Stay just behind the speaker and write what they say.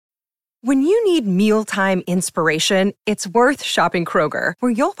When you need mealtime inspiration, it's worth shopping Kroger,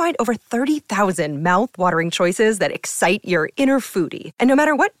 where you'll find over 30,000 mouth-watering choices that excite your inner foodie. And no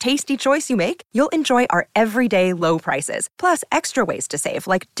matter what tasty choice you make, you'll enjoy our everyday low prices, plus extra ways to save,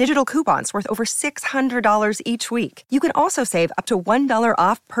 like digital coupons worth over $600 each week. You can also save up to $1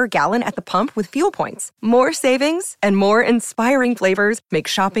 off per gallon at the pump with fuel points. More savings and more inspiring flavors make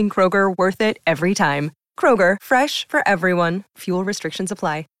shopping Kroger worth it every time. Kroger, fresh for everyone. Fuel restrictions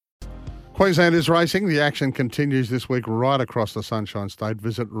apply. Queensland is racing. The action continues this week right across the Sunshine State.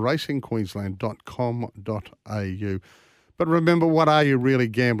 Visit racingqueensland.com.au. But remember, what are you really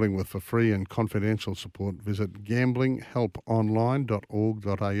gambling with? For free and confidential support, visit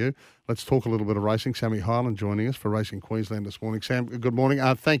gamblinghelponline.org.au. Let's talk a little bit of racing. Sammy Hyland joining us for Racing Queensland this morning. Sam, good morning.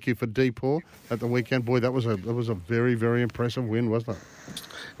 Thank you for Depaul at the weekend. Boy, that was a very, very impressive win, wasn't it?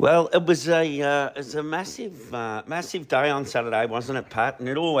 Well, it was a massive day on Saturday, wasn't it, Pat? And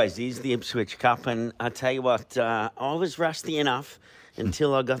it always is, the Ipswich Cup. And I tell you what, I was rusty enough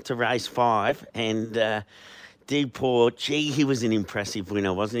until I got to race 5, and Depaul, he was an impressive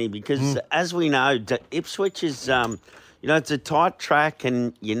winner, wasn't he? Because as we know, Ipswich is, it's a tight track,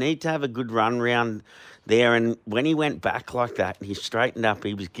 and you need to have a good run round there. And when he went back like that, he straightened up,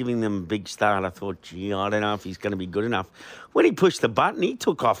 he was giving them a big start. I thought, I don't know if he's going to be good enough. When he pushed the button, he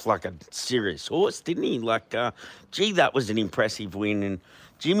took off like a serious horse, didn't he? That was an impressive win. And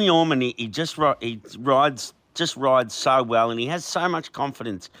Jimmy Orman, he rides so well, and he has so much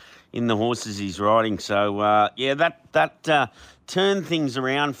confidence in the horses he's riding. So that turned things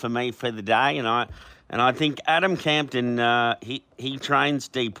around for me for the day. And I think Adam Campton, he trains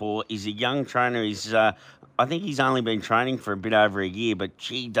Depaul. He's a young trainer. I think he's only been training for a bit over a year, but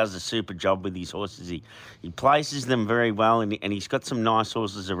he does a super job with his horses. He places them very well, and he's got some nice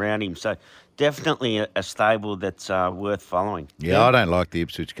horses around him. So definitely a stable that's worth following. Yeah, I don't like the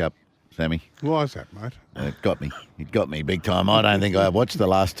Ipswich Cup, Sammy. Why is that, mate? It got me. It got me big time. I don't think I watched the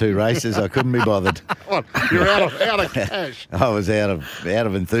last 2 races. I couldn't be bothered. What? You're out of cash. I was out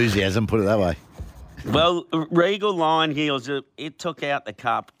of enthusiasm, put it that way. Well, Regal Lion Heels, it took out the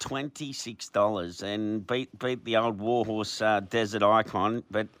Cup $26 and beat the old warhorse Desert Icon.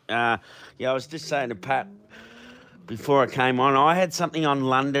 But, I was just saying to Pat before I came on, I had something on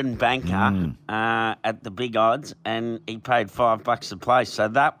London Banker at the big odds, and he paid $5 a place. So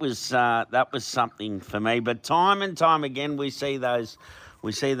that was something for me. But time and time again, we see those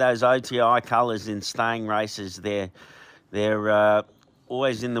OTI colours in staying races. They're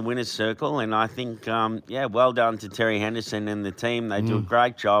always in the winner's circle, and I think, well done to Terry Henderson and the team. They do a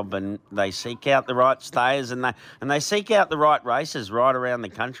great job, and they seek out the right stayers, and they seek out the right races right around the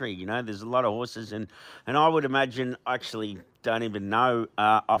country. There's a lot of horses, and I would imagine, actually don't even know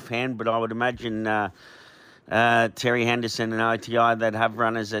offhand, but I would imagine Terry Henderson and OTI that have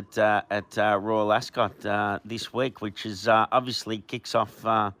runners at Royal Ascot this week, which is obviously kicks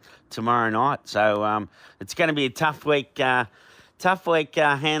off tomorrow night. So it's going to be a tough week. Tough week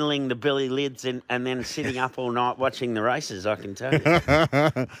handling the Billy Lids and then sitting up all night watching the races, I can tell you.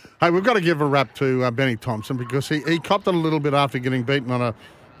 Hey, we've got to give a rap to Benny Thompson, because he copped it a little bit after getting beaten on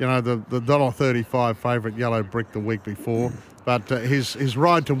the $1.35 favourite Yellow Brick the week before. But his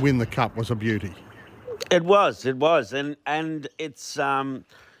ride to win the Cup was a beauty. It was, and it's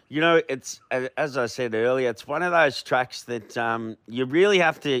it's, as I said earlier, it's one of those tracks that you really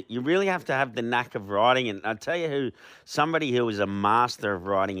have to have the knack of riding. And I tell you somebody who is a master of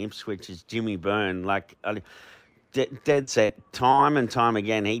riding Ipswich is Jimmy Byrne. Dead set, time and time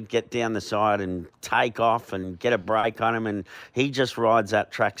again, he'd get down the side and take off and get a break on him, and he just rides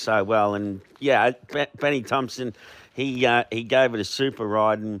that track so well. And Benny Thompson, he gave it a super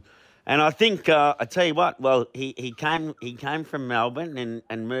ride. And I think I tell you what. Well, he came from Melbourne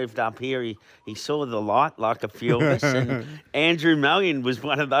and moved up here. He saw the light like a few of us. And Andrew Mallion was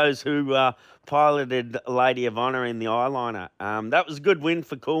one of those who piloted Lady of Honour in the eyeliner. That was a good win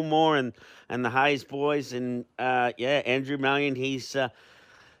for Coolmore and the Hayes boys. And Andrew Mallion, he's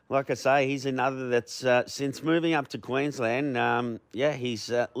like I say, he's another that's since moving up to Queensland.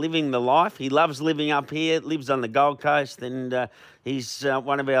 He's living the life. He loves living up here. Lives on the Gold Coast, and he's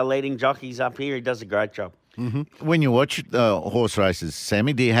one of our leading jockeys up here. He does a great job. Mm-hmm. When you watch horse races,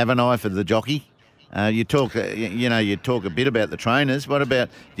 Sammy, do you have an eye for the jockey? You talk a bit about the trainers. What about,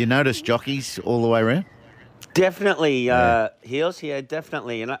 do you notice jockeys all the way around? Definitely, Heels. Yeah,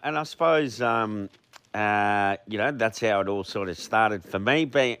 definitely. And I suppose that's how it all sort of started for me.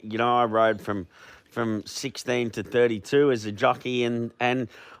 I rode from 16 to 32 as a jockey, and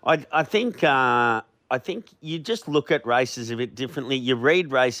I think you just look at races a bit differently. You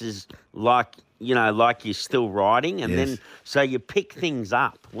read races like like you're still riding. And Yes. then, so you pick things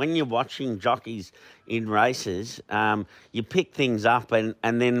up. When you're watching jockeys in races, you pick things up and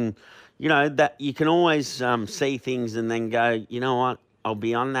then, that you can always see things and then go, you know what? I'll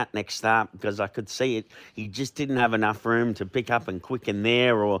be on that next start because I could see it. He just didn't have enough room to pick up and quicken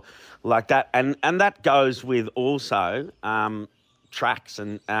there or like that. And that goes with also tracks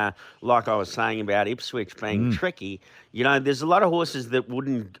and like I was saying about Ipswich being tricky. There's a lot of horses that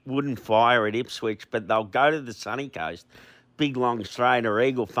wouldn't fire at Ipswich, but they'll go to the sunny coast, Big Long Straight or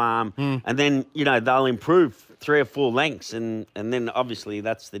Eagle Farm, and then, they'll improve 3 or 4 lengths. And then obviously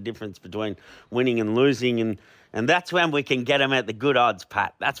that's the difference between winning and losing. And that's when we can get them at the good odds,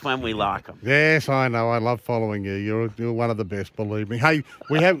 Pat. That's when we like them. Yes, I know. I love following you. You're one of the best, believe me. Hey,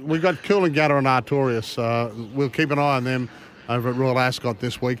 we've got Coolangatta and Artorias. We'll keep an eye on them over at Royal Ascot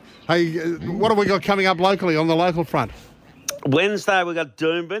this week. Hey, what have we got coming up locally on the local front? Wednesday, we got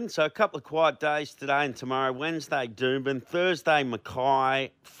Doomben. So a couple of quiet days today and tomorrow. Wednesday, Doomben. Thursday,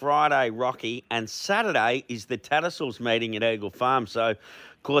 Mackay. Friday, Rocky. And Saturday is the Tattersalls meeting at Eagle Farm. So,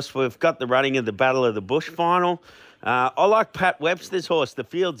 of course, we've got the running of the Battle of the Bush final. I like Pat Webster's horse. The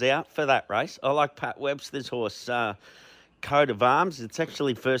field's out for that race. I like Pat Webster's horse, Coat of Arms. It's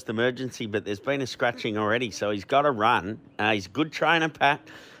actually first emergency, but there's been a scratching already. So he's got to run. He's a good trainer, Pat.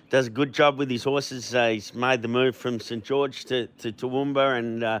 Does a good job with his horses. He's made the move from St George to Toowoomba.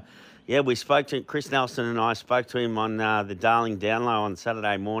 And, we spoke to Chris Nelson and I spoke to him on the Darling Downlow on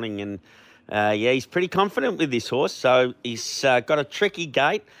Saturday morning. And, he's pretty confident with this horse. So he's got a tricky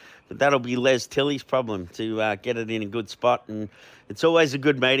gate, but that'll be Les Tilley's problem to get it in a good spot. And it's always a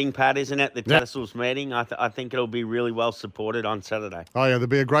good meeting, Pat, isn't it? The Tattersalls meeting. I think it'll be really well supported on Saturday. Oh, yeah, there'll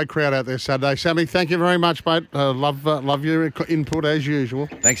be a great crowd out there Saturday. Sammy, thank you very much, mate. Love your input as usual.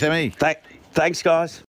 Thanks, Sammy. Thanks, guys.